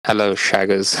Hello,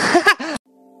 shaggers.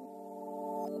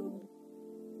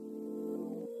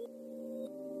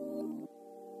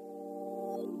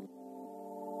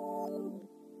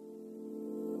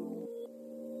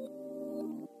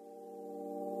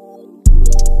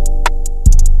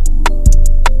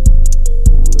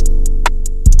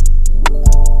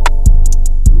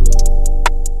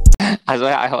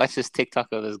 I watched this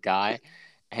TikTok of this guy,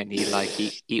 and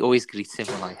he always greets him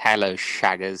like, "Hello,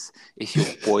 shaggers. It's your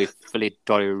boy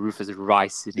Philidori Rufus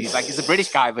Rice." And he's a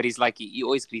British guy, but he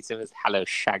always greets him as "Hello,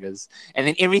 shaggers," and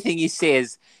then everything he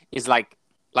says is like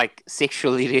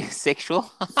sexually sexual.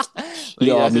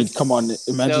 Yeah, I mean, come on.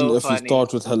 Imagine so if we funny.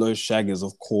 start with "Hello, Shaggers."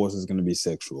 Of course, it's going to be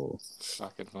sexual.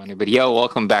 Fucking funny. But yo,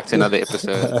 welcome back to another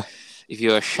episode. If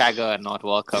you're a shagger and not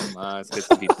welcome, it's good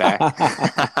to be back.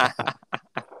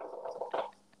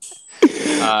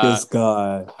 This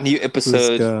guy. New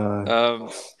episode. This guy.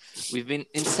 We've been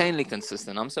insanely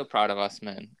consistent. I'm so proud of us,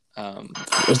 man.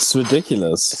 It's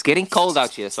ridiculous. It's getting cold out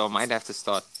here, so I might have to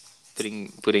start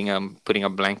putting a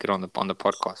blanket on the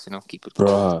podcast. You know, keep it cold.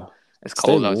 Bruh. It's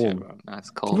cold out warm. here, bro. Nah,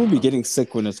 it's cold. People be getting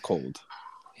sick when it's cold.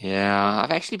 Yeah,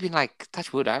 I've actually been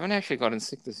touch wood. I haven't actually gotten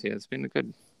sick this year. It's been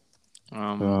good.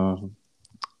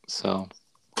 So,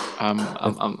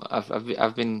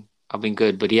 I've been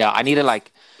good, but yeah, I need to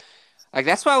like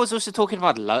that's why I was also talking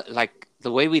about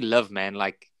the way we live, man.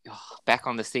 Back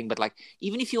on this thing, but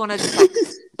even if you want to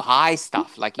just buy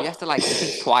stuff, you have to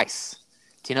think twice.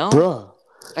 Do you know? Bruh.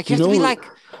 You have to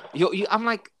be I'm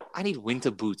I need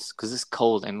winter boots because it's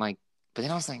cold and but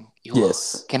then I was like,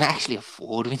 yes. Can I actually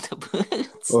afford winter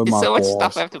boots? Oh, There's so much gosh.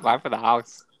 stuff I have to buy for the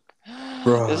house.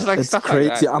 Bro, it's stuff crazy.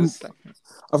 Like that.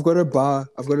 I've got to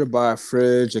buy a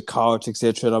fridge, a couch,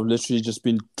 etc. And I've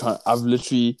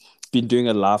literally been doing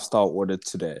a lifestyle audit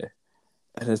today,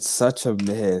 and it's such a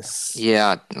mess.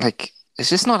 Yeah, it's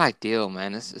just not ideal,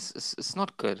 man. It's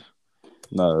not good.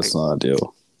 No, it's not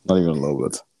ideal. Not even a little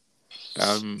bit.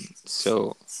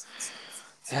 So.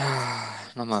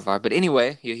 Not my vibe, but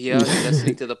anyway, you're here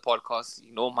listening to the podcast.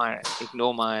 Ignore my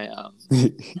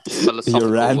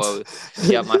philosophical woes.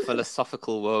 Yeah, my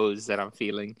philosophical woes that I'm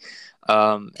feeling.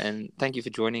 And thank you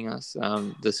for joining us.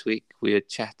 This week we are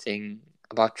chatting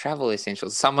about travel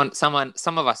essentials. Some of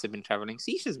us have been traveling.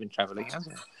 Sisha's been traveling,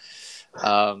 hasn't he?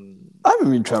 I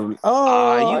haven't been traveling.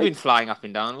 You've been flying up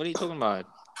and down. What are you talking about?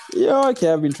 Yeah,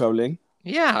 okay, I've been traveling.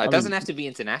 Yeah, it doesn't have to be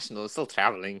international. It's still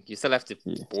traveling. You still have to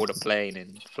board a plane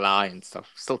and fly and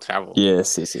stuff. Still travel.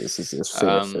 Yes.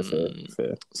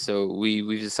 Fair. So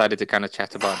we've decided to kind of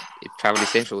chat about travel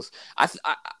essentials. I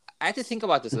had to think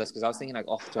about this list because I was thinking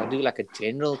do I do a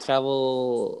general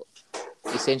travel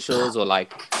essentials or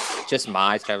just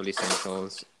my travel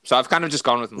essentials? So I've kind of just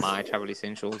gone with my travel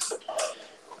essentials.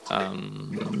 I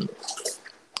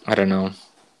don't know.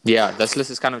 Yeah, this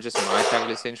list is kind of just my travel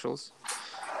essentials.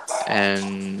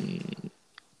 And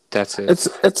that's it.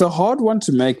 It's a hard one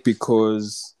to make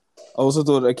because I also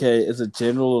thought, okay, is it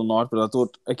general or not? But I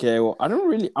thought, okay, well,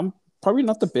 I'm probably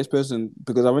not the best person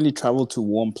because I've only traveled to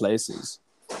warm places.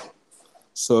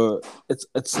 So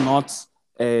it's not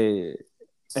an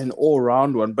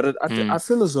all-round one, but I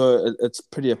feel as though it's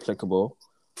pretty applicable.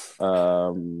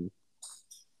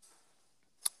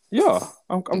 Yeah,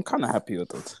 I'm kind of happy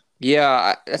with it.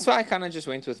 Yeah, that's why I kind of just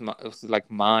went with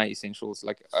my essentials.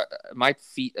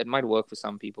 It might work for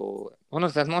some people. Well, no,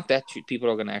 that's not that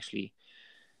people are gonna actually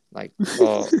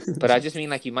but I just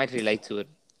mean you might relate to it,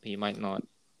 but you might not.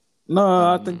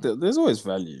 No, I think that there's always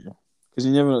value because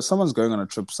you never know. Someone's going on a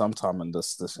trip sometime in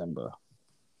this December.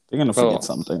 They're gonna forget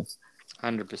something.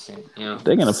 100%. Yeah,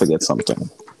 they're gonna forget something.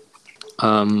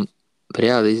 But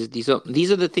yeah, these are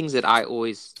the things that I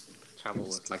always travel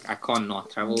with. I can't not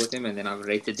travel with them, and then I've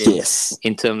rated them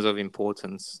in terms of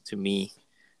importance to me.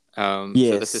 So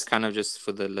this is kind of just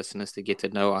for the listeners to get to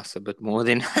know us a bit more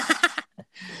than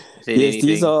anything.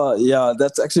 These are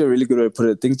that's actually a really good way to put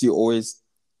it. Things you always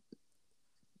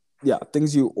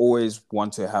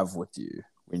want to have with you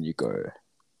when you go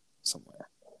somewhere.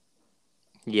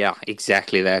 Yeah,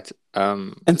 exactly that.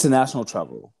 International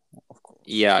travel, of course.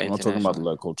 Yeah, I'm not talking about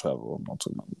local travel. I'm not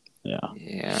talking about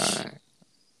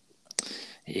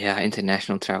Yeah,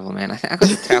 international travel, man. I got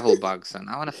the travel bug, son.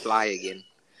 I want to fly again.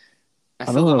 I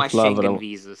still got my Schengen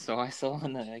visa, so I still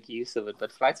want to make use of it.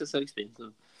 But flights are so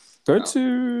expensive. Go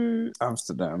to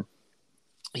Amsterdam.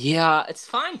 Yeah, it's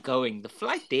fine going. The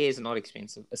flight there is not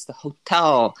expensive. It's the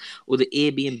hotel or the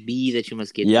Airbnb that you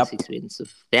must get that's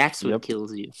expensive. That's what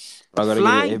kills you.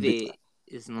 Flying there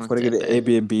is not. I've got to get an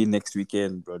Airbnb next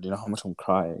weekend, bro. Do you know how much I'm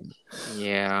crying?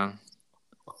 Yeah.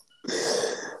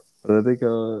 But I think,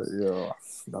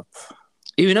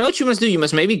 You know what you must do? You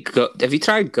must maybe go. Have you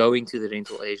tried going to the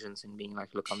rental agents and being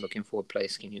like, "Look, I'm looking for a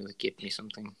place. Can you like, get me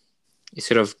something?"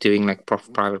 Instead of doing like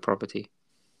private property.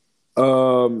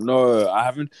 No, I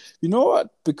haven't. You know what?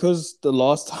 Because the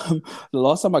last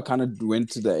time I kind of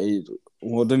went to the aid,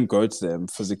 well, didn't go to them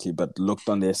physically, but looked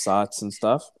on their sites and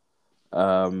stuff.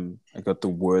 I got the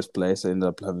worst place. I ended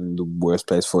up having the worst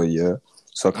place for a year.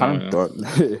 So I Oh kind of yeah. don't.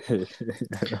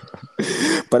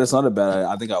 But it's not a bad.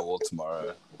 I think I will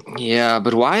tomorrow. Yeah,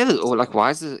 but why? Or like,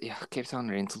 why is the Cape Town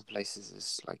rental places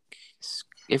is like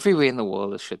everywhere in the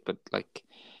world is shit. But like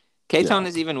Cape Yeah, Town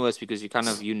is even worse because you kind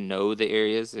of the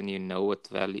areas and you know what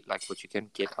value like what you can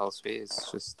get elsewhere.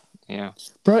 It's just yeah.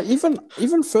 bro.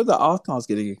 Even further out now is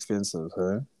getting expensive.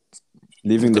 Huh?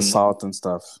 Leaving the The south and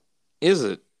stuff. is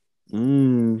it?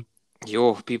 Mm.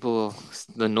 Yo, people,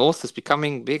 the north is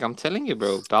becoming big. I'm telling you,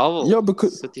 bro. Bellville, Yeah,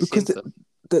 city because center,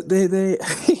 they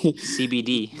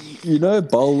CBD. you know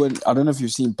Baldwin. I don't know if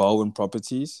you've seen Baldwin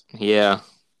Properties, Yeah,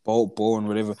 Baldwin,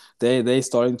 whatever. They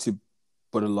starting to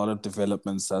put a lot of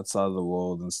developments outside of the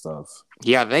world and stuff.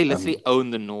 yeah. They Um, literally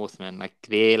own the north, man. Like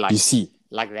they're you see,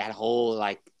 like that whole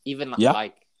like even yeah,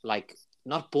 like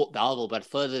not Port Bellville, but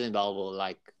further than Bellville,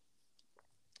 like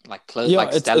close yeah,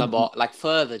 like Stellenbosch, like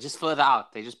further, just further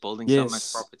out. They're just building so much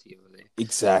yes, property over there.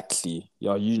 exactly,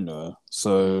 yeah, you know. Mm.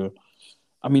 So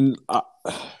I mean,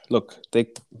 look, they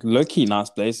low key nice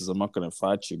places. I'm not gonna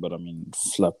fight you, but I mean,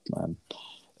 flip, man,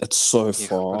 it's so Yeah, but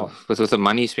far. with the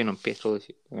money you spend on petrol, if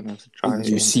you're gonna have to try You and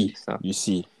do see, stuff. you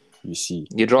see, you see,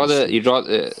 You'd you rather see. you'd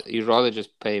rather you'd rather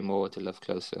just pay more to live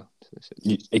closer to the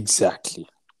city. Exactly.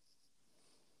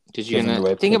 Because you're Given gonna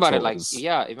the way think about it, petrol like is,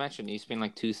 yeah, imagine you spend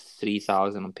like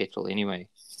 2,000-3,000 on petrol anyway.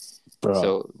 bro.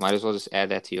 So might as well just add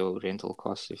that to your rental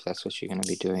cost if that's what you're gonna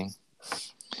be doing.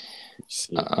 You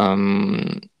see,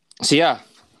 Um. So yeah,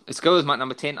 let's go with my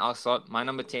number 10. I'll start. My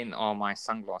number 10 are my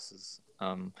sunglasses.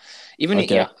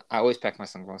 okay. Yeah, I always pack my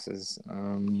sunglasses.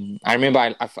 I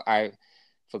remember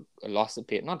lost a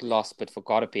pair, not lost, but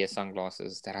forgot a pair of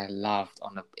sunglasses that I loved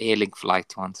on an Airlink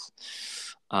flight once,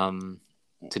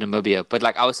 to Namibia. But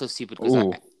like I was so stupid because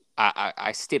Oh,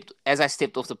 I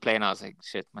stepped off the plane. I was like,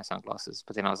 shit, my sunglasses.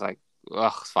 But then I was like,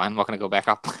 ugh, it's fine. I'm not gonna go back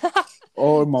up.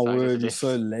 oh my So I just word! You're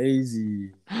so left.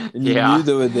 lazy, and you knew Yeah,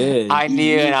 they were there. I You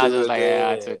knew, knew and I they was just were like,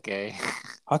 yeah, it's there. okay.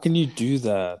 How can you do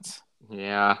that?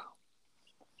 Yeah,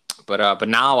 but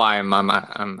now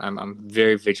I'm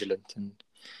very vigilant and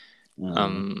Mm.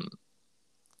 um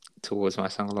towards my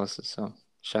sunglasses. So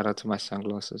shout out to my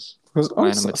sunglasses. Because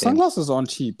My number 10. sunglasses aren't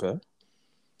cheap, eh?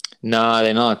 No,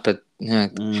 they're not. But yeah,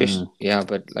 Mm. yeah,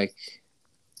 but like,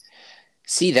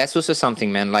 see, that's also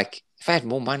something, man. Like, if I had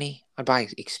more money, I'd buy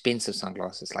expensive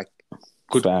sunglasses, like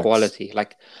good Facts. quality,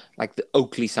 like the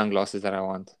Oakley sunglasses that I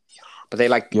want. But they're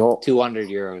like Yo, 200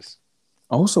 euros.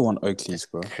 I also want Oakleys, That's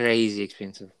bro. crazy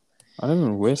expensive. I don't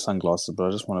even wear sunglasses, but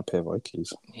I just want a pair of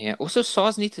Oakleys. Yeah. Also,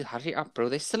 SARS need to hurry up, bro.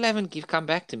 They still haven't come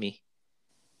back to me.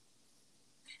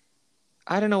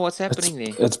 I don't know what's happening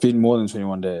there. It's been more than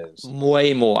 21 days.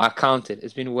 Way more. I counted.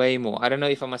 It's been way more. I don't know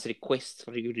if I must request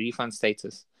for refund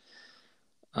status.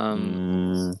 Um,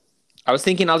 Mm. I was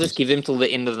thinking I'll just give them till the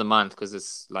end of the month because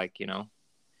it's like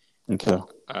Okay.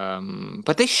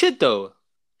 But they should though,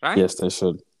 right? Yes, they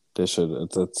should. They should.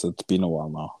 It's been a while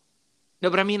now. No,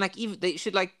 but I mean like even they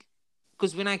should like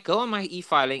because when I go on my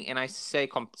e-filing and I say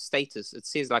status, it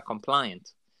says like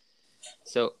compliant.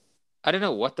 So I don't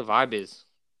know what the vibe is.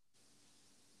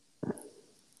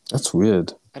 That's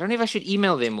weird. I don't know if I should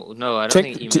email them. No, I don't Check.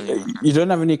 think emailing them. You don't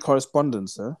have any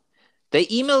correspondence, huh? They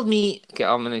emailed me. Okay,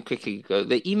 I'm gonna quickly go.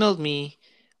 They emailed me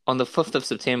on the 5th of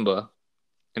September,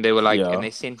 and they were like, and Yeah.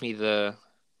 they sent me the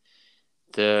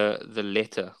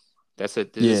letter. That's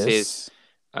it. This just says, Yes.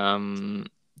 um,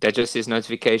 that just says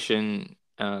notification.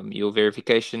 Your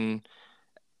verification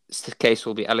case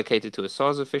will be allocated to a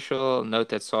SARS official. Note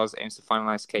that SARS aims to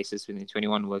finalize cases within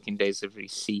 21 working days of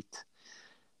receipt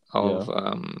Yeah. of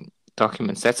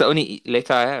documents. That's the only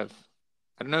letter I have.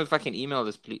 I don't know if I can email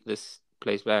this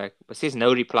place back, but it says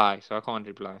no reply, so I can't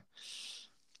reply.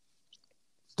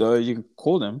 So you can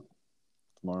call them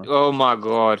tomorrow. Oh my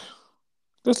god.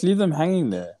 Just leave them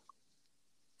hanging there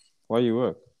while you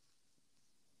work.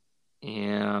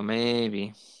 Yeah,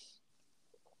 maybe.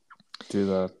 Do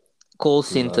that. Call Do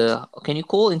that. center. Can you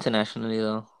call internationally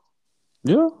though?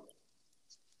 Yeah.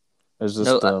 It's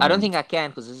No, just I don't think I can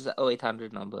because this is an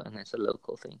 0800 number and it's a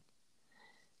local thing.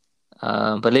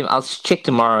 But I'll check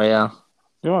tomorrow. Yeah.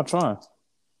 yeah, try.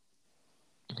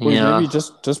 Or Yeah. maybe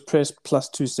just press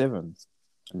 +27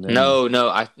 and then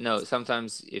No.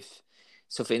 Sometimes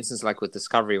so for instance, like with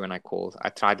Discovery, when I called, I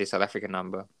tried the South African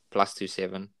number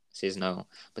 +27 says no,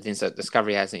 but then so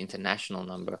Discovery has an international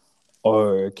number.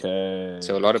 Okay.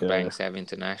 So a lot of Okay. banks have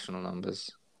international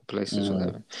numbers. Places will Mm.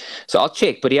 have it. So I'll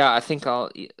check. But yeah, I think I'll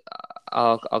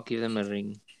give them a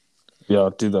ring. Yeah,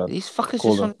 do that. These fuckers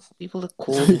Call just them. want people to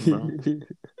call them, bro.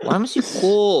 Why must you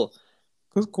call?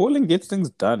 Because calling gets things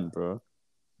done, bro.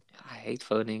 I hate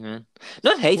phoning, man.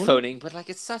 Not hate Calling. phoning, but like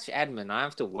it's such admin. I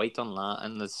have to wait online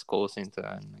in the call center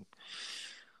and like,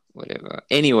 whatever.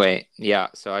 Anyway, yeah.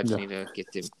 So I just Yeah. need to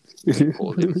get them. Let me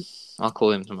call them. I'll call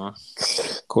them tomorrow.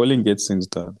 Calling gets things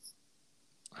done.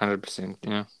 100%.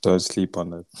 Yeah. Don't sleep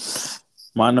on it.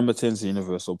 My number 10 is the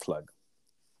universal plug.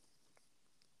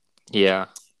 Yeah.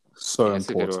 So Yeah, it's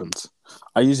a good one. important.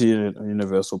 I use a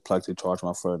universal plug to charge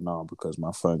my phone now because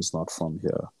my phone's not from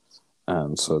here.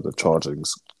 And so the charging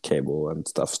cable and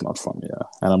stuff's not from here.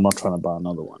 And I'm not trying to buy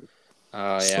another one.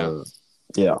 Oh, yeah. So,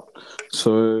 yeah.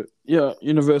 So, yeah,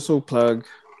 universal plug,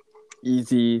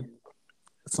 easy.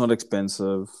 It's not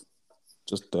expensive.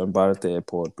 Just don't buy it at the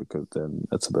airport because then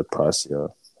it's a bit pricier.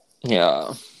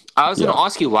 Yeah. I was Yeah. gonna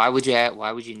ask you why would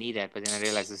you need that, but then I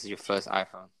realized this is your first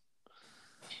iPhone,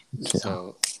 Yeah.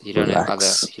 so you don't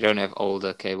Relax. have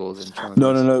older cables and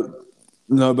No, chargers.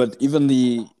 no. But even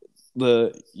the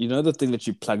the thing that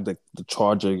you plug the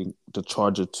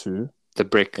charger to The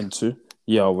brick. into,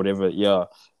 yeah, whatever, yeah.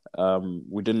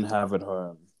 We didn't have at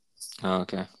home, Oh,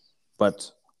 okay.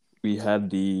 but we had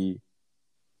the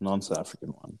non-South African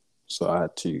one, so I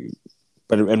had to.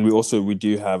 But and we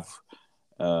do have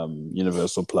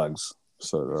universal plugs,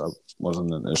 so that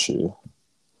wasn't an issue.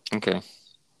 Okay.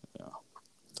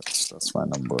 That's my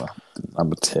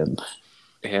number 10.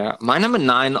 Yeah, my number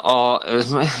 9 are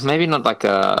maybe not like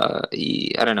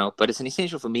I don't know, but it's an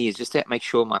essential for me is just to make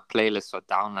sure my playlists are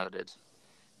downloaded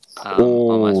on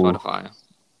my Oh, Spotify.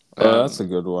 that's a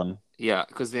good one. Yeah,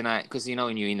 because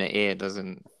when you're in the air, it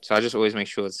doesn't. So I just always make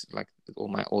sure it's like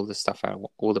all the stuff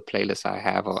all the playlists I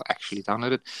have are actually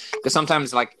downloaded. Because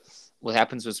sometimes like what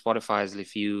happens with Spotify is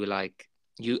if you like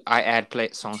I add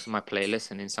songs to my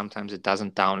playlist and then sometimes it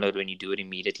doesn't download when you do it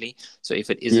immediately. So if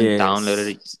it isn't Yes.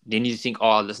 downloaded, then you think, oh,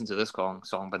 I'll listen to this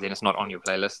song, but then it's not on your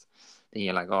playlist. Then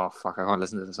you're like, oh fuck, I can't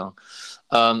listen to the song.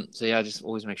 So yeah, just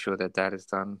always make sure that is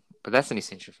done. But that's an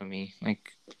essential for me.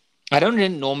 Like I don't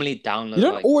really normally download. You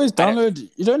don't always download.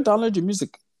 You don't download your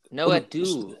music. No, I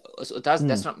do. So it does.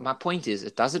 That's not my point. Is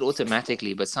it does it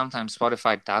automatically, but sometimes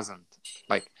Spotify doesn't.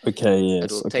 Like, Okay, yes.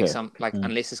 it'll take some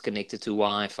unless it's connected to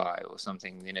Wi-Fi or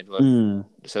something, then it will.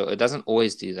 So it doesn't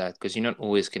always do that because you're not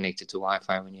always connected to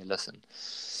Wi-Fi when you listen.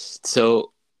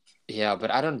 So yeah,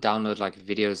 but I don't download like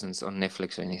videos on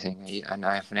Netflix or anything, and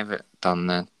I've never done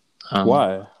that.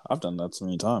 Why? I've done that so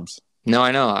many times. No,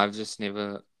 I know. I've just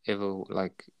never ever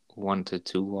like wanted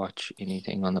to watch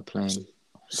anything on the plane.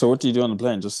 So what do you do on the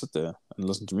plane? Just sit there and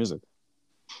listen to music?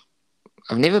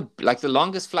 I've never the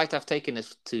longest flight I've taken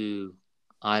is to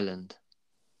Ireland,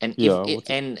 and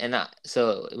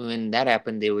so when that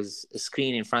happened, there was a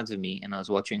screen in front of me, and I was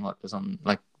watching what was on.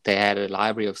 Like they had a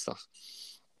library of stuff,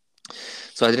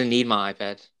 so I didn't need my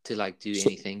iPad to do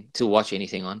anything, to watch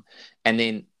anything on. And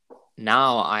then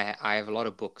now I have a lot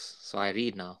of books, so I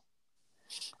read now.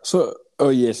 So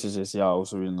yes, yeah. I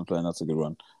also read on the plane. That's a good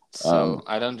one. So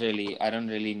I don't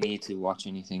really need to watch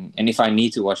anything. And if I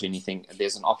need to watch anything,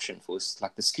 there's an option for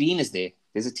the screen is there.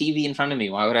 There's a TV in front of me.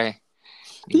 Why would I?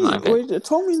 Wait,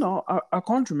 tell me now. I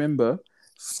can't remember.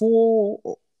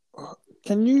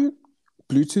 Can you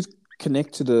Bluetooth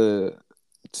connect to the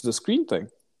screen thing?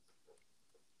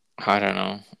 I don't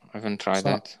know. I haven't tried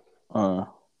that. But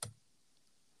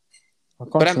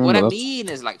what I mean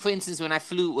is, for instance, when I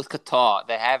flew with Qatar,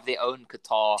 they have their own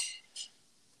Qatar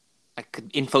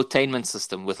infotainment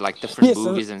system with different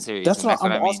movies and series. That's what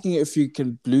I'm asking if you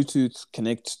can Bluetooth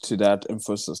connect to that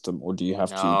info system, or do you have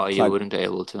to? No, you wouldn't be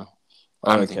able to.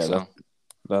 I don't think so.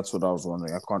 That's what I was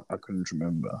wondering. I couldn't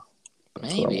remember.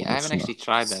 Maybe I haven't actually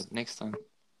tried that. Next time.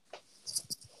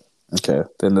 Okay,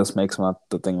 then this makes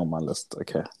the thing on my list.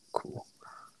 Okay, cool.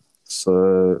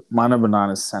 So my number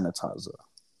 9 is sanitizer.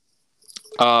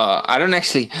 I don't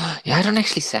actually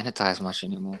sanitize much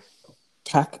anymore.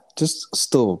 Just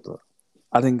still, bro.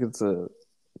 I think it's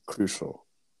crucial.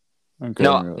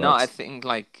 No, I think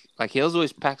Hills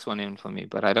always packs one in for me,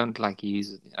 but I don't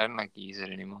use it. I don't use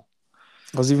it anymore.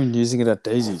 I was even using it at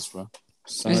Daisy's, bro.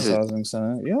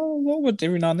 Sanitizing. Yeah, no, but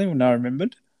every now and then when I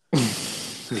remembered.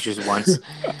 Which was once,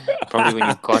 probably when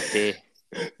you got there.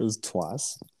 It was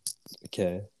twice.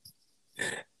 Okay.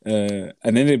 And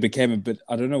then it became a bit.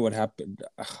 I don't know what happened.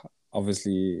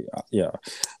 Obviously, yeah.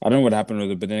 I don't know what happened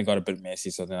with it, but then it got a bit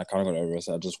messy. So then I kind of got over it.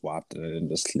 So I just wiped it and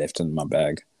just left it in my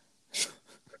bag.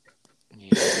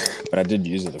 Yeah. But I did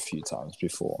use it a few times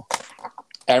before.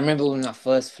 I remember when I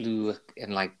first flew,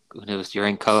 and like when it was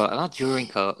during COVID, not during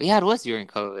COVID. Yeah, it was during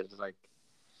COVID. Like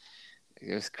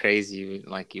it was crazy.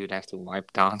 Like you would have to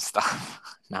wipe down stuff.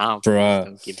 Now people just Bruh.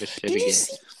 don't give a shit Did you again.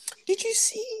 see? Did you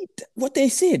see what they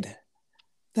said?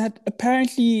 That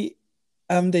apparently,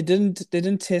 they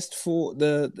didn't test for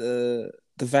the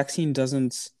vaccine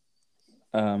doesn't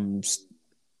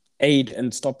aid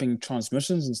in stopping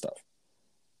transmissions and stuff.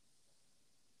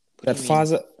 What That do you mean?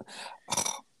 Pfizer.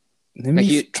 Let Like me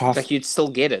you, try. like you'd still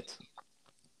get it.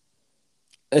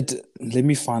 Let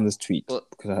me find this tweet Well,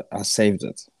 because I saved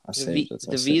it. I the saved vi-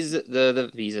 it.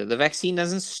 the visa, the vaccine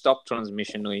doesn't stop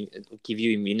transmission or give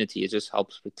you immunity. It just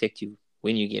helps protect you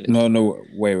when you get it. No.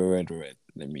 Wait.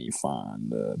 Let me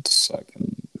find it so I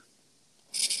can.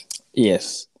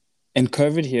 Yes. In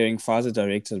COVID hearing, Pfizer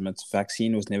director admits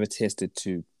vaccine was never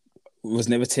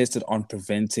tested on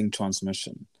preventing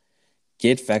transmission.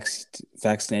 Get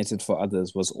vaccinated for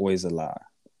others was always a lie.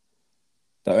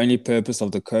 The only purpose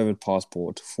of the COVID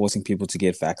passport, forcing people to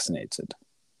get vaccinated.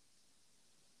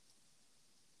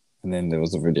 And then there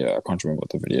was a video. I can't remember what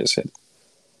the video said.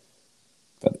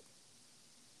 But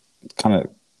it's kind of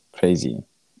crazy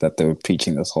that they were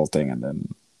preaching this whole thing and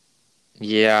then...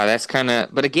 Yeah, that's kind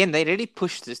of... But again, they really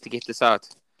pushed this to get this out.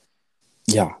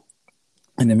 Yeah.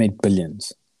 And they made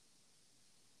billions.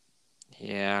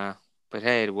 Yeah. But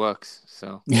hey, it works,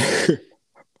 so...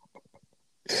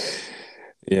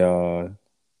 Yeah.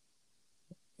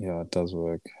 Yeah, it does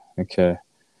work. Okay.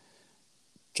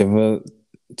 Did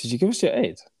you give us your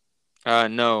 8?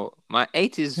 No. My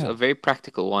 8 is a very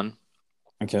practical one.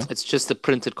 Okay. It's just the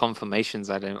printed confirmations.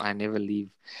 I never leave.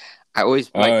 I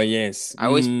always yes. I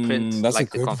always print that's like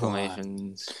a the good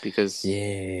confirmations one. because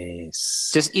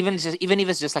Yes. just even if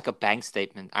it's just like a bank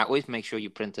statement, I always make sure you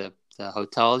print the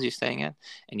hotels you're staying at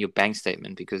and your bank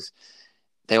statement because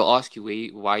they'll ask you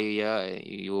why you're here.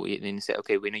 You then say,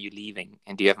 okay, when are you leaving?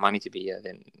 And do you have money to be here?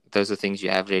 Then those are things you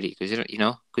have ready because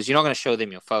because you're not going to show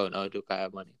them your phone. Oh, look, I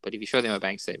have money. But if you show them a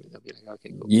bank statement, they'll be like, okay,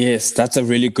 cool. Yes, that's a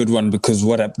really good one because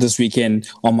what happened this weekend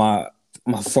on my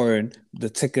phone, the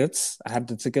tickets, I had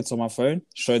the tickets on my phone,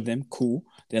 showed them, cool.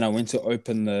 Then I went to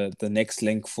open the next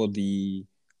link for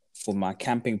my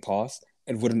camping pass.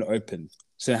 It wouldn't open.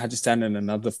 So I had to stand in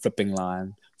another flipping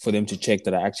line for them to check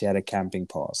that I actually had a camping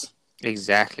pass.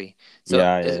 Exactly. So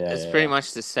it's pretty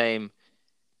much the same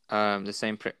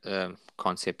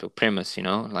concept or premise,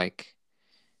 like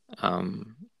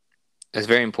it's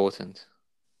very important.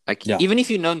 Like even if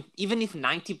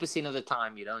 90% of the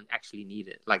time you don't actually need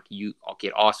it, like you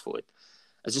get asked for it,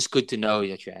 it's just good to know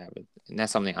that you have it, and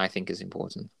that's something I think is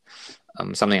important.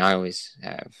 Something I always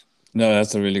have. No,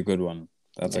 that's a really good one.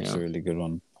 That's actually a really good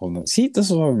one. Hold on. See,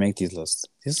 this is why we make these lists.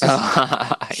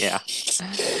 Yeah.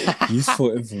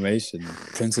 Useful information,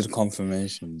 printed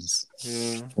confirmations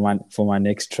for my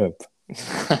next trip.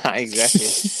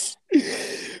 Exactly.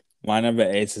 My number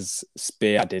 8 is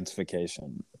spare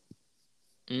identification.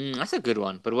 That's a good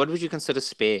one. But what would you consider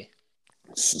spare?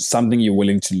 Something you're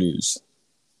willing to lose.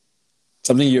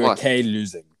 Something you're okay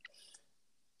losing.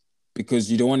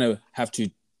 Because you don't want to have to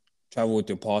travel with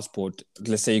your passport.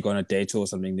 Let's say you go on a date or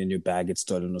something, then your bag gets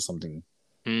stolen or something.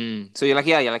 So you're like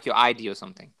your ID or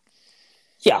something.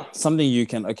 Yeah, something you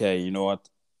can. Okay, you know what?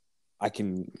 I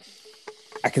can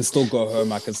still go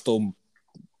home. I can still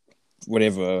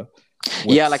whatever.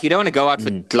 Like you don't want to go out for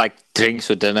like drinks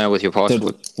or dinner with your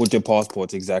passport. With your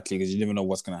passport, exactly, because you never know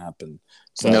what's going to happen.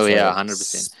 So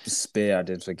 100%. Spare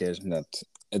identification. That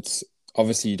it's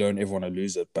obviously you don't ever want to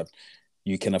lose it, but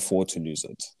you can afford to lose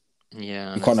it.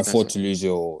 Yeah, you can't afford to lose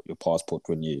your passport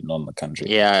when you're not in the country.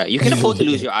 Yeah, you can afford to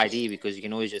lose your ID because you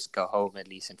can always just go home at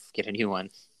least and get a new one.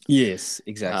 Yes,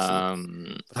 exactly.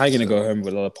 How are you going to go home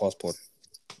without a passport?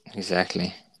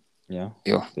 Exactly. Yeah.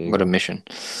 What a mission.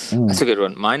 That's a good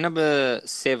one. My number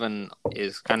 7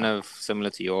 is kind of similar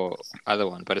to your other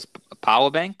one, but it's a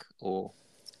power bank or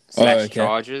 /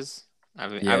 chargers.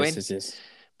 Yes.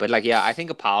 But I think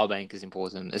a power bank is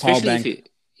important, especially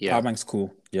Power bank's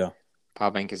cool. Yeah.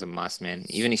 Power bank is a must, man.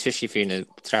 Especially if you're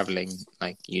traveling,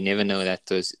 like you never know that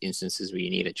those instances where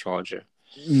you need a charger.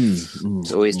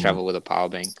 So always travel with a power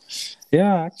bank.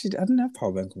 Yeah, actually, I didn't have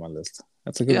power bank on my list.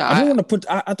 That's a good one. I don't want to put...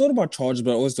 I thought about chargers,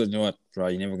 but I always thought, you know what, bro,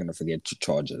 you're never going to forget your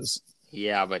chargers.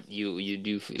 Yeah, but you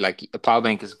do... Like, a power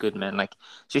bank is good, man. Like,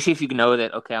 especially if you know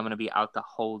that, okay, I'm going to be out the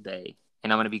whole day,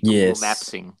 and I'm going to be Google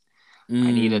Mapsing.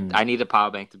 I need a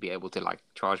power bank to be able to, like,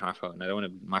 charge my phone. I don't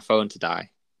want my phone to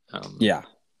die.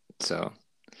 So,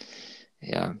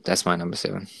 yeah, that's my number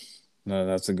 7. No,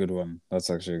 that's a good one. That's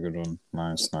actually a good one.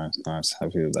 Nice.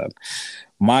 Happy with that.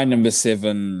 My number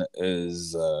 7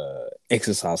 is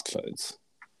exercise clothes.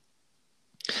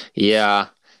 Yeah,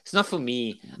 It's not for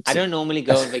me. I don't normally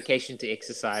go on vacation to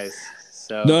exercise.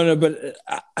 So No, but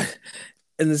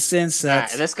in the sense nah,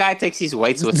 that this guy takes his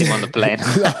weights with him on the plane.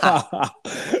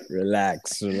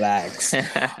 relax.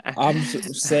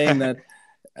 Saying that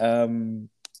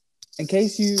in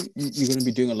case you're going to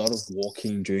be doing a lot of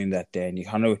walking during that day, and you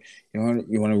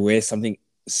want to wear something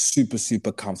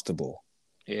super comfortable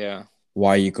Yeah.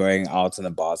 while you're going out and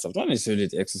about stuff. Not necessarily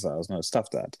to exercise, no stuff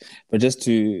that, but just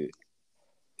to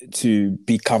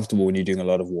be comfortable when you're doing a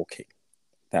lot of walking.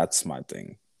 That's my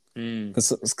thing.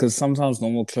 Because sometimes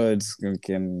normal clothes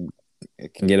can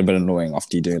get a bit annoying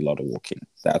after you do a lot of walking.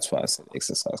 That's why I said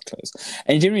exercise clothes.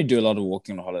 And you generally do a lot of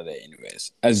walking on holiday,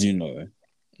 anyways, as you know.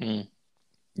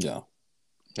 Yeah.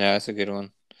 Yeah, that's a good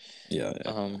one. Yeah.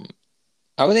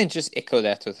 I would then just echo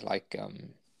that with like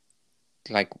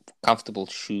comfortable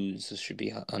shoes should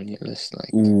be on your list.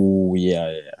 Like, ooh,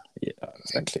 yeah,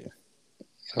 exactly.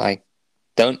 Like,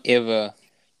 don't ever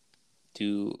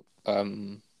do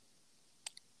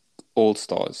All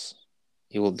Stars.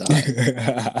 You will die.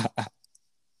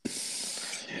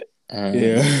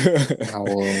 Yeah. I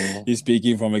will. He's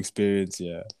speaking from experience,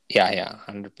 yeah. Yeah,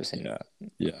 100%.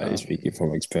 Yeah, he's speaking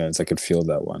from experience. I could feel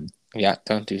that one. Yeah,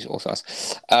 don't do All Stars.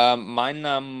 My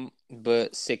number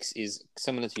 6 is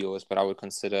similar to yours, but I would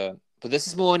consider. But this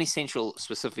is more an essential,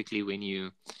 specifically when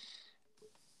you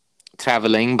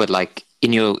traveling, but like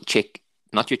in your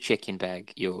not your check-in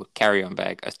bag, your carry-on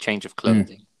bag, a change of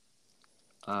clothing.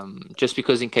 Just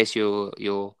because in case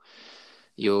your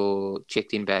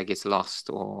checked-in bag gets lost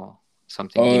or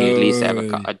something, you need at least have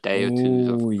a day or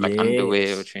two of like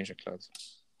underwear or change of clothes.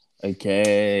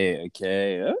 Okay.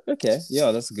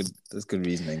 Yeah, that's good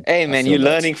reasoning. Hey man, you're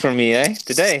learning from me, eh?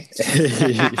 Today.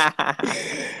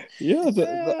 Yeah,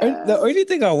 the only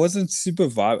thing I wasn't super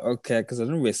vibe. Okay, because I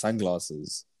didn't wear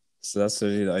sunglasses, so that's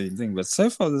really the only thing. But so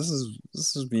far, this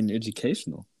has been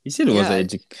educational. You said it was an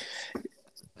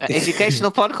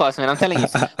educational podcast, man. I'm telling you.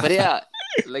 But yeah,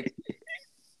 like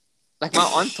my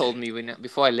aunt told me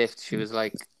before I left, she was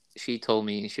like,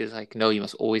 no, you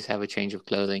must always have a change of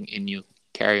clothing in your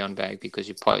carry-on bag because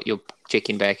your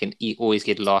check-in bag can always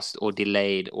get lost or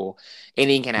delayed or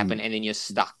anything can happen and then you're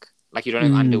stuck. Like you don't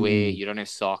have underwear, you don't have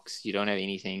socks, you don't have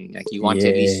anything. Like you want to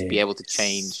at least be able to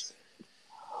change.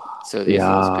 So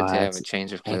therefore, it's good to have a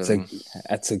change of clothing.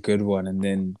 That's a good one, and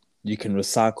then you can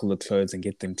recycle the clothes and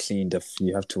get them cleaned if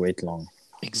you have to wait long.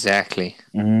 Exactly.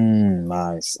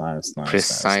 Nice.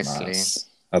 Precisely. Nice.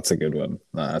 That's a good one.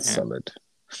 That's solid.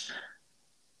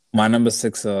 My number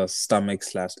 6 are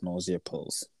stomach/nausea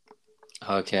pills.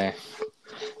 Okay.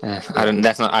 I don't.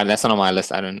 That's not on my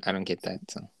list. I don't get that.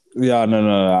 So. Yeah,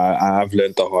 no. I've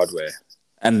learned the hard way.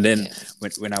 And then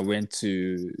when I went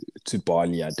to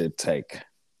Bali, I did take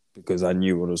because I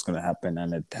knew what was going to happen,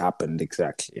 and it happened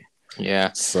exactly.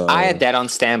 Yeah. So I had that on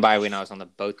standby when I was on the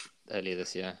boat earlier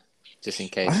this year, just in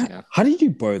case. How do you do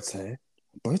boats? Hey,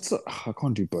 boats? I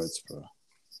can't do boats, bro.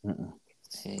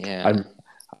 Yeah.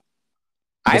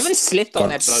 I haven't slept on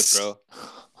that boat, bro.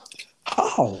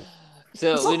 How?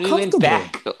 So when we went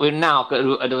back,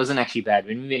 it wasn't actually bad.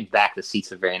 When we went back, the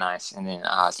seats were very nice, and then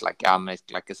I was like,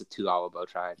 it's a 2-hour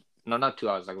boat ride. No, not 2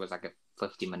 hours. Like it was like a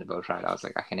 50-minute boat ride. I was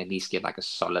like, I can at least get like a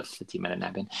solid 30-minute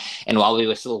nap in. And while we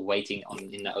were still waiting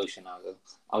in the ocean,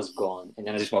 I was gone. And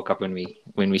then I just woke up when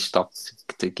we stopped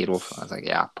to get off. I was like,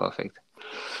 yeah, perfect.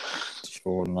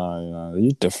 Sure, no,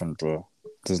 you're different, bro.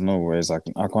 There's no ways I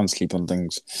can't sleep on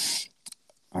things.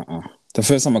 The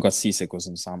first time I got seasick was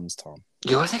in Simonstown.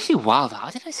 It was actually wild. How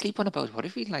did I sleep on a boat? What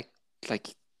if we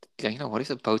what if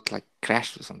the boat like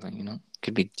crashed or something?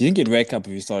 Could be. Do you think you'd wake up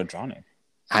if you started drowning?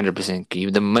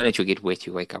 100%. The minute you get wet,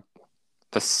 you wake up.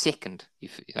 The second,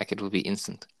 it will be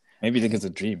instant. Maybe you think it's a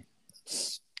dream.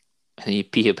 And you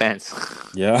pee your pants.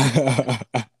 Yeah.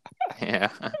 Yeah.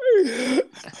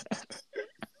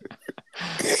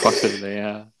 Possibly,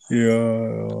 yeah.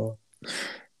 Yeah.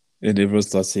 And everyone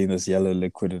starts seeing this yellow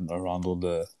liquid around all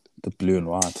the blue and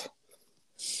white.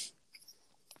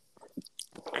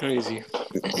 Crazy.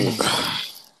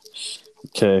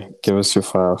 Okay, give us your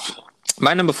 5.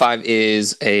 My number 5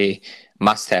 is a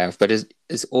must-have, but is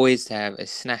always to have a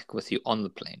snack with you on the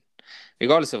plane,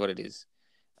 regardless of what it is.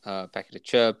 Packet of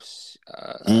chips,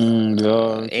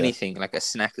 anything like a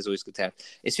snack is always good to have.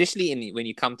 Especially when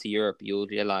you come to Europe, you'll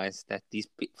realize that these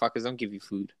fuckers don't give you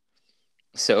food.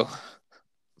 So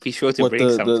be sure to bring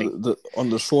something. On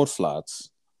the short flights.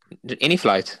 Any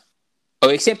flight. Oh,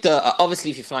 except obviously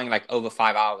if you're flying like over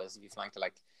 5 hours, if you're flying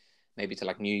to maybe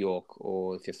to New York,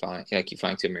 or if you're flying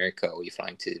to America, or you're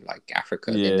flying to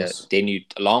Africa, yes. then a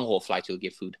long haul flight you'll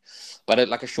get food. But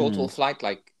like a short haul flight,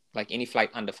 like any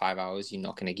flight under 5 hours, you're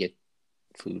not going to get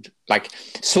food. Like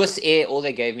Swiss Air, all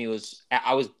they gave me was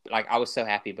I was so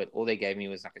happy, but all they gave me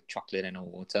was like a chocolate and a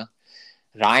water.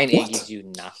 Ryanair What? gives you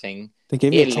nothing. They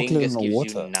gave you Air a chocolate Lingus and a gives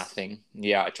water. you nothing.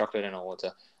 Yeah, a chocolate and a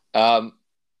water.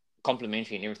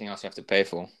 Complimentary and everything else you have to pay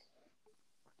for.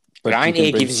 But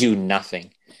Ryanair gives you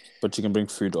nothing. But you can bring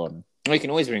food on. Oh, you can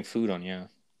always bring food on, yeah.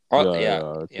 Oh, yeah.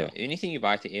 Okay. Anything you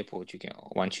buy at the airport, you can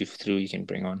once you're through, you can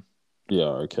bring on.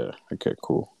 Yeah, okay,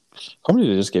 cool. How many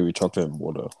they just gave you chocolate and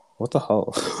water? What the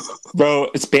hell? Bro,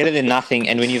 it's better than nothing.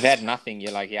 And when you've had nothing,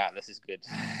 you're like, yeah, this is good.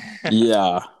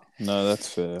 Yeah. No, that's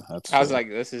fair. I was like,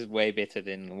 this is way better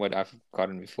than what I've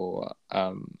gotten before.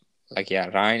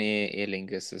 Ryanair, Aer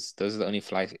Lingus, those are the only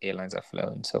airlines I've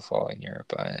flown so far in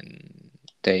Europe, and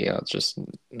they are just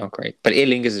not great. But Aer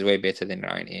Lingus is way better than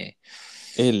Ryanair.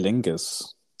 Aer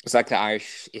Lingus. It's like the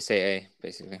Irish SAA,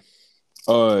 basically.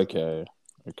 Oh, okay.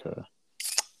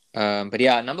 But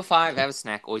yeah, number 5, have a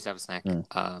snack. Always have a snack.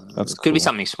 That's could be cool.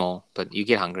 something small, but you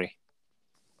get hungry.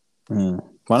 My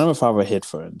number 5 are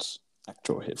headphones.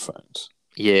 Actual headphones.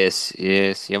 Yes.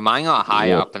 Yeah, mine are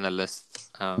higher up in the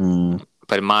list.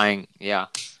 But mine, yeah.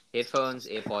 Headphones,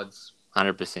 AirPods,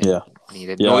 100%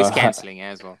 needed. Yeah, Noise cancelling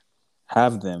as well.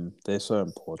 Have them. They're so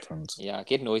important. Yeah,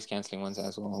 get noise cancelling ones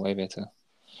as well. Way better.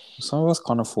 Some of us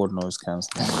can't afford noise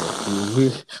cancelling.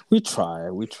 we try.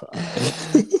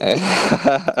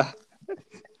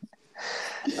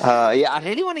 Yeah, I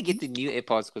really want to get the new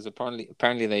AirPods because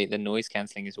apparently the noise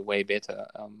cancelling is way better.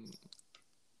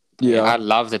 Yeah, I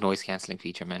love the noise cancelling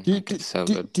feature, man. It's so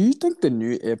good. Do you think the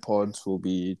new AirPods will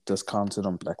be discounted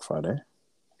on Black Friday?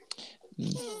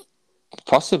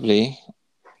 Possibly.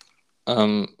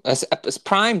 It's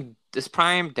Prime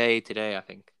Day today, I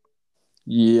think.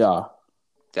 Yeah.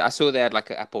 I saw they had like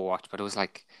an Apple Watch, but it was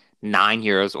like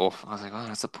 €9 off. I was like, oh,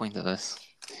 that's the point of this.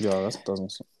 Yeah, that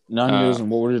doesn't. €9, and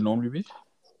what would it normally be?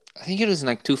 I think it was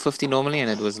like $250 normally, and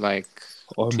it was like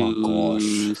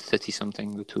 $230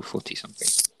 something, or $240 something.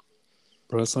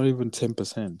 Bro, it's not even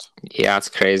 10%. Yeah, it's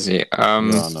crazy. No.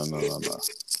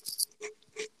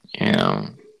 Yeah.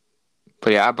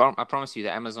 But yeah, I promise you,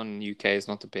 the Amazon UK is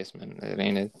not the best, man. It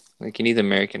ain't it. Like, you need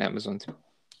American Amazon too.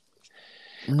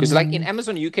 Because like in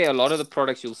Amazon UK, a lot of the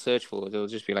products you'll search for, they'll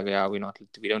just be like, yeah, we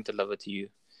don't deliver to you.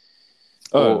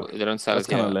 Or they don't sell it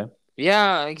here. Kind of lame.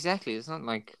 Yeah, exactly. It's not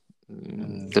like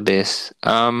the best.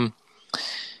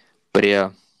 But yeah.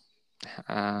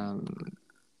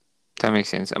 That makes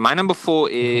sense. My number 4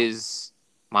 is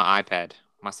my iPad.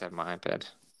 Must have my iPad.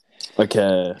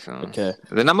 Okay.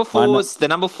 The number 4 is the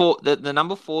number 4,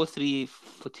 3,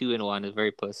 2, and 1 is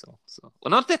very personal. So, well,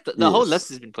 not that the whole list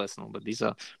has been personal, but these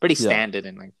are pretty standard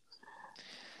and like.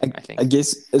 I think. I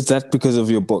guess is that because of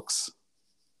your books?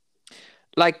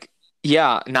 Like,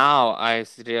 yeah. Now I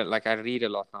read a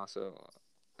lot now, so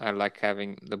I like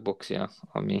having the books,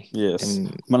 on me. Yes.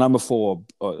 My number 4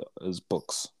 is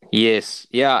books. Yes.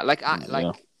 Yeah.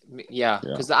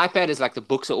 Because the iPad is like the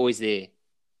books are always there.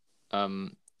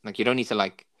 Like you don't need to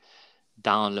like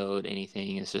download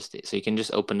anything. It's just so you can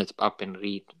just open it up and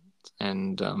read.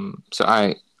 And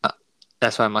so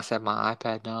that's why I must have my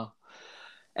iPad now.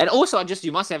 And also,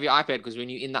 you must have your iPad because when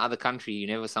you're in the other country, you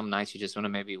never some nights you just want to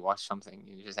maybe watch something.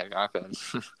 You just have your iPad.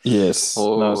 Yes.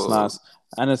 No, it's nice,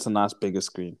 and it's a nice bigger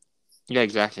screen. Yeah,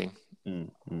 exactly.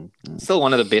 Still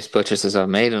one of the best purchases I've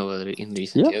made in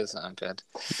recent years. iPad.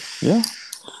 Yeah.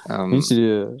 We need to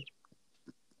do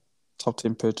top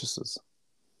 10 purchases.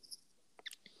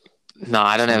 No,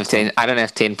 I don't have 10. I don't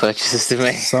have 10 purchases to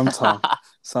make.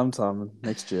 Sometime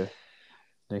next year.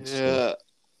 Yeah.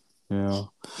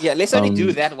 Yeah, let's only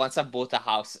do that once I've bought a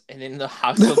house, and then the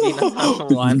house will be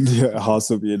number 1. Yeah, house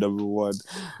will be number 1.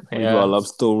 While I'm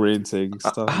still renting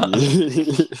stuff.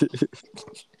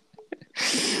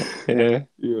 Yeah.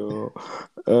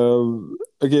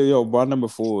 Okay, my number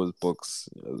 4 is books,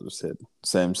 as we said.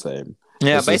 Same.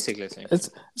 Yeah, it's basically same. It's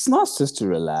nice just to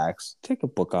relax, take a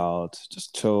book out,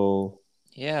 just chill.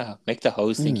 Yeah, make the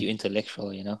host think you're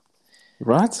intellectual,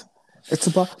 Right? It's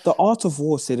about the art of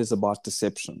war. Said is about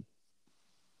deception.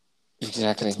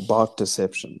 Exactly. It's about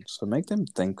deception. So make them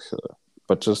think,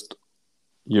 but just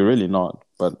you're really not.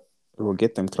 But it will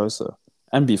get them closer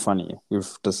and be funny. We've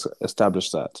just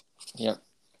established that. Yep.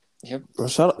 Bro,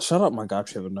 shut up, my guy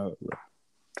Trevor Noah. Bro.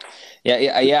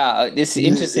 Yeah. It's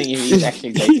interesting if he's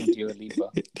actually dating Dua Lipa.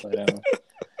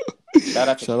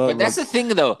 But shut up. But that's the thing,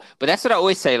 though. But that's what I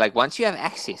always say. Like once you have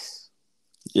access,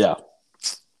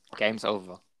 game's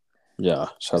over. Yeah,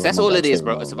 that's all it is,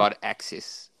 bro. It's about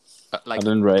access, like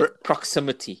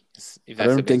proximity. I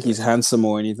don't think he's handsome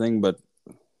or anything, but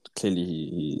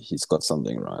clearly he's got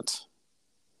something right.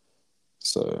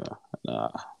 So,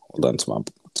 well done to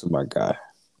my guy.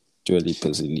 Dua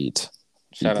Lipa's elite.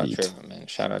 Shout out Elite. Trevor, man.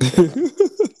 Shout out Trevor.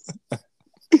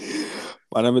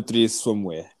 My number 3 is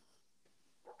swimwear.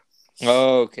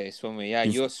 Oh, okay, swimmer. Yeah,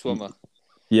 you're a swimmer.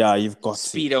 Yeah, you've got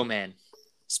Speedo man.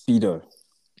 Speedo.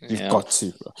 You've Yeah. got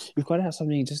to, bro. You've got to have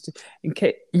something just to, in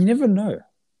case you never know.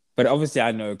 But obviously,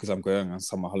 I know because I'm going on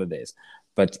summer holidays.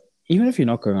 But even if you're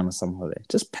not going on a summer holiday,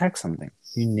 just pack something.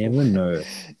 You never know.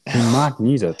 You might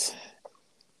need it.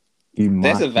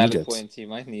 That's a valid point. You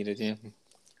might need it. Yeah.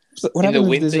 So what In the happens if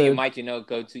winter, there's you might, you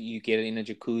get it in a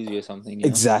jacuzzi or something. You know?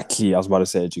 Exactly. I was about to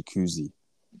say a jacuzzi.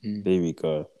 Mm. There we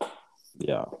go.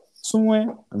 Yeah.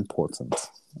 Somewhere important.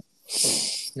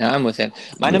 No, I'm with that.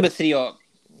 My number 3 are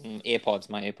AirPods.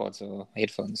 My AirPods or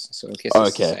headphones. So I guess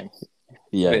it's the same.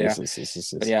 Yeah, But yes.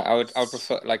 But yeah, I would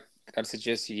prefer, like, I'd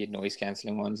suggest you get noise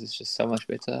cancelling ones. It's just so much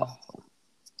better.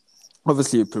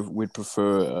 Obviously, we'd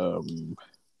prefer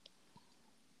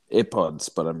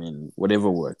AirPods, but I mean, whatever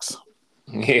works.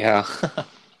 Yeah.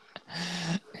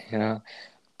 Yeah.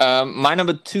 My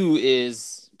number 2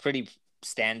 is pretty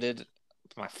standard.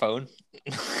 My phone.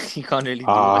 You can't really do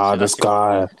much. This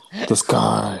guy.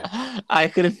 I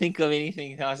couldn't think of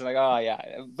anything. I was like, oh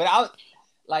yeah, but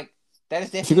that is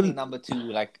definitely number 2.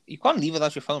 Like, you can't leave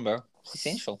without your phone, bro. It's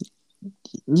essential.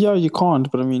 Yeah, you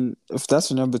can't. But I mean, if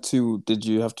that's your number 2, did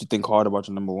you have to think hard about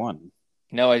your number 1?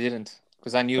 No, I didn't,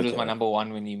 because I knew it was my number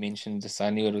 1 when you mentioned this. I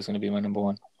knew it was going to be my number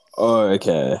 1. Oh,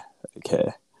 okay.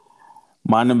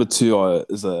 My number 2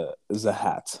 is a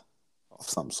hat of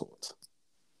some sort.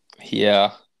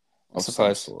 Yeah, I Of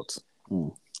suppose. some sort.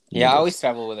 Yeah, I always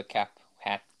travel with a cap,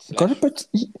 hat. You gotta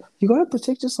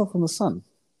protect yourself from the sun.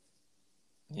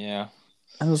 Yeah,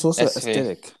 and it's also That's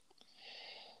aesthetic. Fair.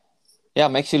 Yeah,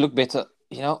 makes you look better.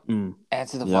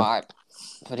 Adds to the vibe.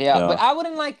 But but I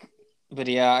wouldn't like. But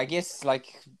I guess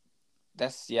like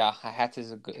that's a hat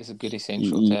is a good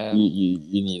essential to have.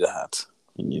 You need a hat.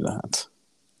 You need a hat.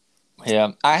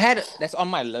 Yeah, that's on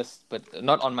my list, but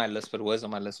not on my list, but was on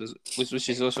my list, which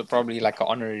is also probably like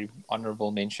an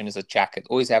honorable mention, is a jacket.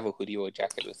 Always have a hoodie or a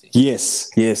jacket with you. Yes,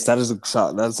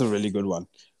 that's a really good one.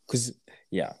 Because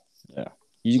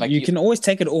you can always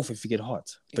take it off if you get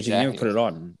hot, but you can never put it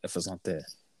on if it's not there.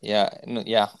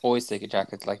 Yeah, always take a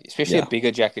jacket, like especially a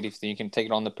bigger jacket, if you can take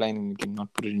it on the plane and you can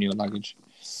not put it in your luggage.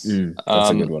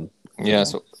 That's a good one. Yeah,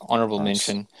 so honorable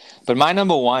mention. But my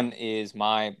number 1 is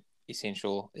my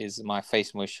essential is my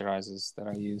face moisturizers that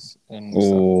I use.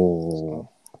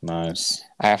 Nice.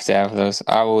 I have to have those.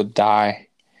 I will die.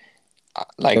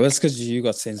 That's because you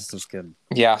got sensitive skin.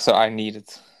 Yeah, so I need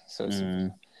it. So it's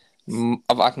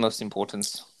of utmost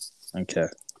importance. Okay.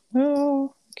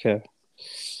 Oh, okay.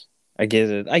 I get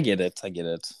it.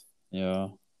 Yeah.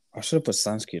 I should have put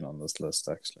sunscreen on this list,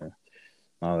 actually.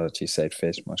 Now that you said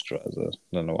face moisturizer.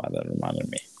 Don't know why that reminded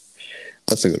me.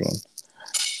 That's a good one.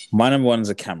 My number 1 is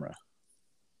a camera.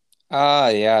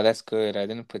 Yeah, that's good. I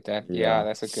didn't put that. Yeah,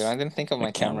 that's a good. I didn't think of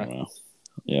my camera.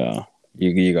 Yeah,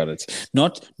 you got it.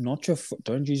 Not your.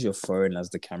 Don't use your phone as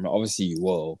the camera. Obviously, you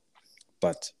will,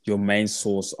 but your main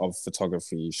source of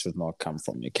photography should not come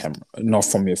from your camera, not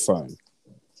from your phone.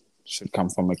 Should come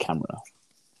from a camera.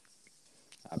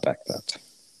 I back that.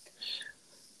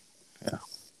 Yeah,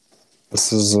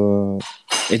 this is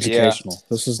educational. Yeah.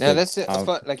 This is that's it.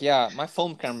 My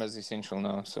film camera is essential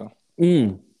now. So.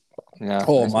 Yeah.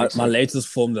 Oh, my latest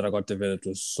film that I got developed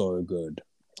was so good.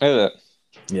 Is it?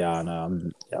 Yeah, no,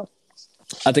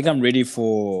 I think I'm ready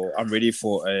for a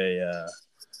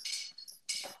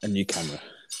new camera.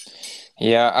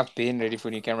 Yeah, I've been ready for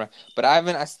a new camera, but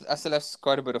I still have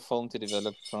quite a bit of film to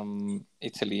develop from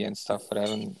Italy and stuff, but I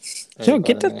haven't.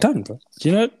 Get that done, bro. Do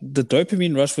you know the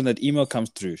dopamine rush when that email comes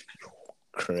through?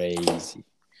 Crazy.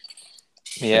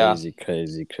 Yeah.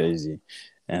 Crazy.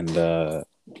 And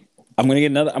I'm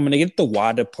gonna get the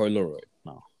wider Polaroid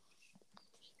now.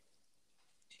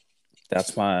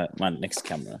 That's my next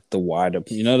camera. The wider,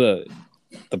 the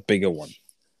bigger one.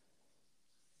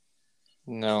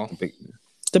 No.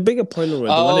 The bigger Polaroid.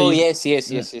 Oh, yes. I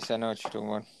know what you're talking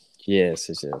about. Yes.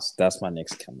 That's my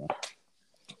next camera.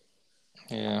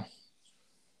 Yeah.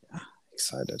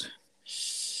 Excited.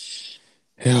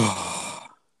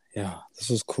 Yeah. This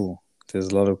was cool. There's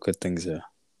a lot of good things here.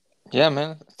 Yeah,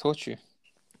 man. I taught you.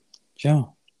 Yeah.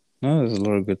 No, there's a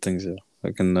lot of good things here.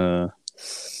 I can,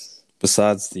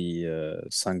 besides the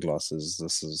sunglasses,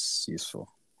 this is useful.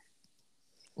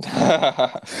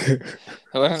 Besides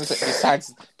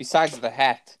the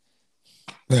hat.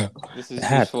 Yeah. This is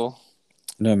useful.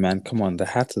 No, man, come on. The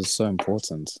hat is so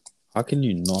important. How can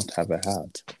you not have a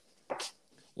hat?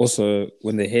 Also,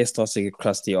 when the hair starts to get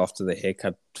crusty after the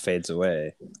haircut fades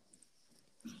away.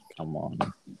 Come on.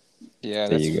 Yeah,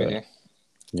 that's fair.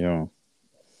 Yeah.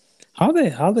 How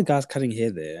are the guys cutting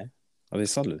hair there? Are they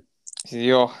solid?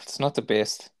 Yo, it's not the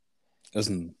best.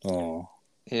 Isn't? Oh.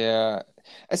 Yeah,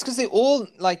 it's because they all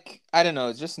like I don't know.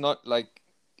 It's just not like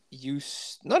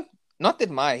not that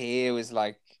my hair was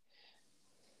like,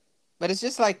 but it's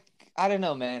just like I don't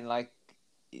know, man. Like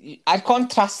I can't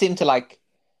trust him to like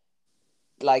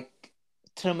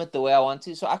trim it the way I want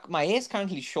to. So my hair's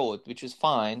currently short, which is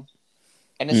fine,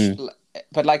 and it's Mm.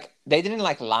 but like they didn't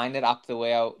like line it up the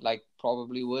way I like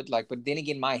probably would. Like, but then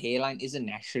again, my hairline isn't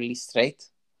naturally straight.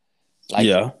 Like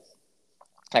Yeah.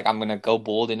 like I'm gonna go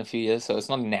bald in a few years, so it's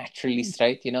not naturally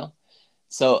straight, you know.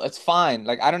 So it's fine.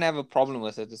 Like I don't have a problem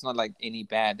with it. It's not like any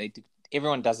bad.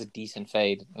 Everyone does a decent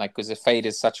fade, like because the fade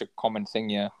is such a common thing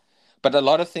here. But a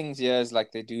lot of things here is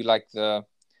like they do like the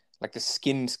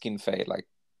skin fade, like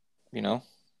you know.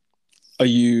 Are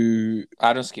you?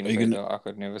 I don't skin Are you fade gonna? though. I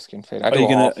could never skin fade. I Are do you a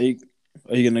gonna? half.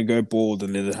 Are you gonna go bald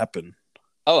and let it happen?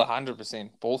 Oh, 100%.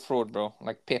 Bald fraud, bro.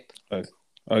 Like Pep. Oh,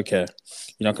 okay.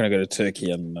 You're not gonna go to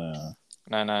Turkey and. No.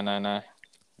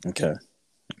 Okay.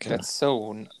 Okay. That's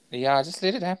so. Yeah, just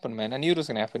let it happen, man. I knew it was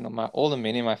gonna happen. All the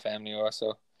men in my family are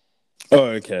so. Oh,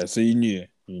 okay. So you knew.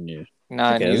 You knew.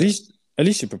 Nah, I Okay. knew. At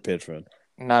least you're prepared for it.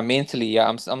 Nah, mentally, yeah.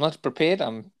 I'm not prepared.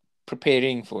 I'm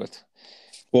preparing for it.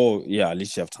 Well, yeah. At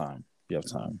least you have time. You have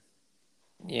time.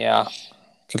 Yeah.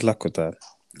 Good luck with that.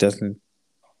 Definitely.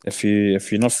 If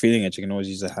you're not feeling it, you can always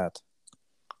use a hat.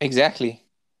 Exactly.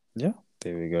 Yeah.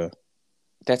 There we go.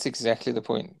 That's exactly the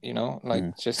point. You know, like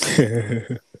Mm. just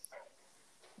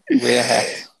wear a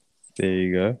hat There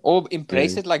you go. or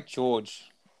embrace Yeah. it like George.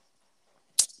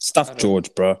 Stuff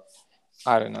George, bro.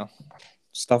 I don't know.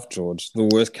 Stuff George. The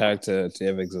worst character to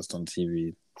ever exist on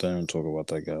TV. Don't even talk about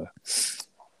that guy.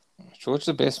 George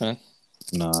the best, man.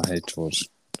 Nah, I hate George.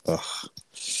 Ugh.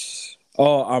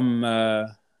 Oh,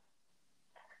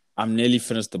 I'm nearly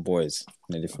finished The Boys.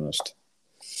 Nearly finished.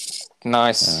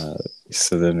 Nice.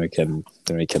 So then we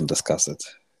can discuss it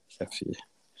if you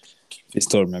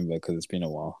still remember, because it's been a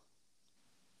while.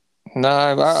 No,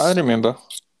 I remember.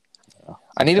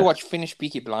 I need to Okay. finish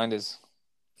Peaky Blinders.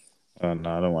 Oh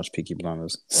no, I don't watch Peaky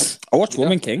Blinders. I watched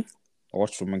Woman King.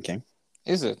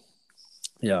 Is it?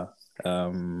 Yeah.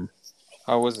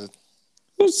 How was it?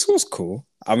 It was cool.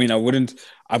 I mean,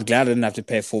 I'm glad I didn't have to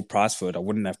pay full price for it. I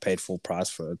wouldn't have paid full price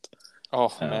for it.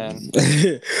 Oh man.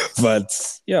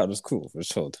 But yeah, it was cool. It was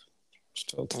chilled.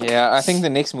 Yeah, I think the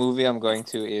next movie I'm going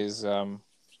to is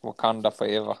Wakanda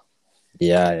Forever.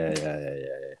 Yeah.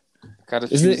 Gotta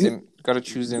Is choose it him. Gotta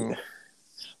choose him.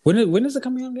 when is it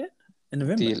coming out again? In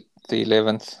November. The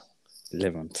 11th.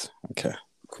 11th. Okay.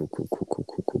 Cool.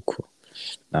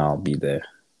 Now I'll be there.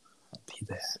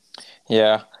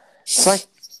 Yeah, it's like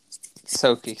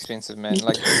so expensive, man.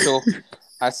 Like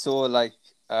I saw like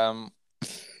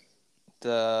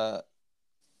the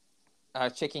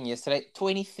checking yesterday,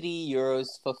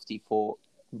 €23.50 for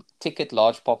ticket,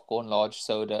 large popcorn, large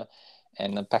soda,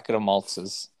 and a packet of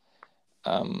maltsters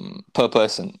per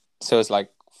person. So it's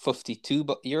like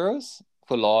 €52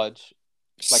 for large.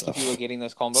 Like if you were getting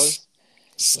those combos,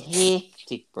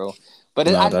 hectic, bro. But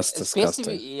No, that's especially,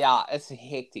 disgusting. yeah, it's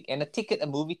hectic. And a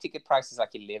movie ticket price is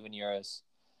like €11.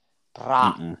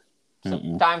 Brah. Mm-mm.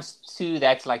 So times two,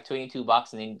 that's like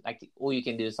 $22, and then like all you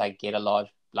can do is like get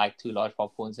two large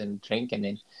popcorns and drink, and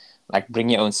then like bring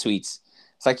your own sweets.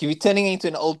 It's like you're turning into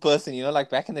an old person, you know. Like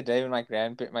back in the day when my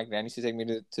granny used to take me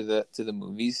to the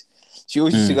movies, she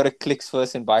always used to go to Clicks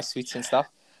first and buy sweets and stuff.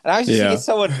 And I used to get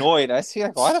so annoyed. I was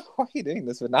like, why the fuck are you doing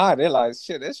this? But now I realize,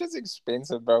 shit, it's just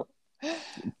expensive, bro.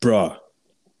 Bruh.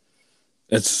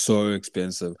 It's so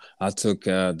expensive. I took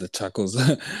the chuckles.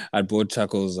 I bought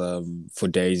chuckles for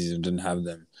days and didn't have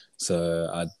them, so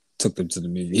I took them to the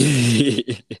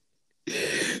movie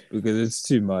because it's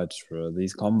too much, bro.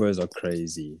 These combos are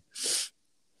crazy.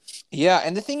 Yeah,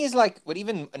 and the thing is, like, what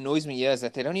even annoys me here is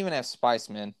that they don't even have spice,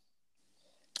 man.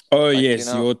 Oh like, yes,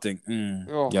 you know, your thing.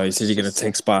 Yeah, you said you're gonna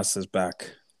take spices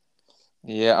back.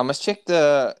 Yeah, I must check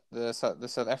the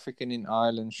South African in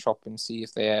Ireland shop and see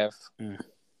if they have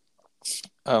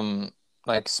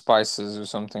like spices or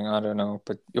something. I don't know,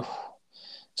 but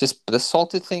just the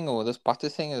salted thing or this butter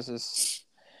thing is just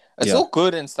it's all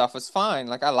good and stuff. It's fine.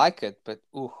 Like I like it, but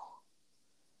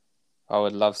I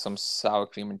would love some sour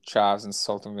cream and chives and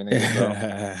salt and vinegar, bro.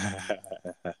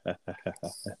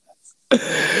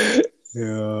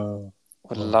 Yeah.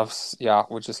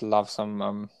 Would just love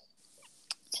some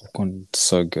popcorn.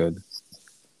 So good.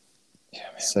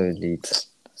 Yeah, man. So elite.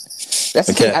 That's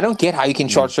the thing. I don't get how you can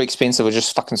charge so expensive with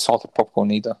just fucking salted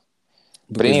popcorn either.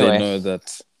 Because but anyway,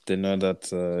 they know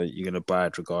that you're gonna buy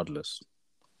it regardless.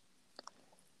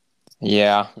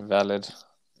 Yeah, valid.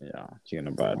 Yeah, you're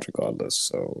gonna buy it regardless,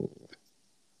 so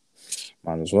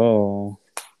might as well.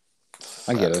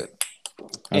 I get it.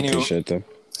 I Anyway, appreciate them.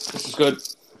 this is good.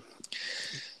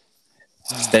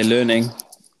 Stay learning.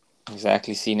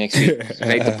 Exactly. See you next week.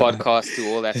 Rate the podcast, do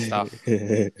all that stuff.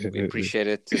 We appreciate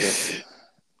it to the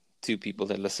 2 people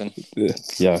that listen.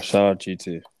 Yeah, shout out you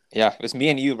too. Yeah, it was me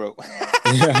and you, bro.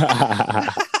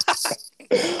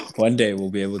 One day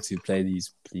we'll be able to play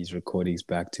these recordings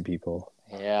back to people.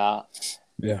 Yeah.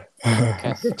 Yeah.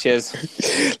 Okay.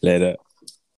 Cheers. Later.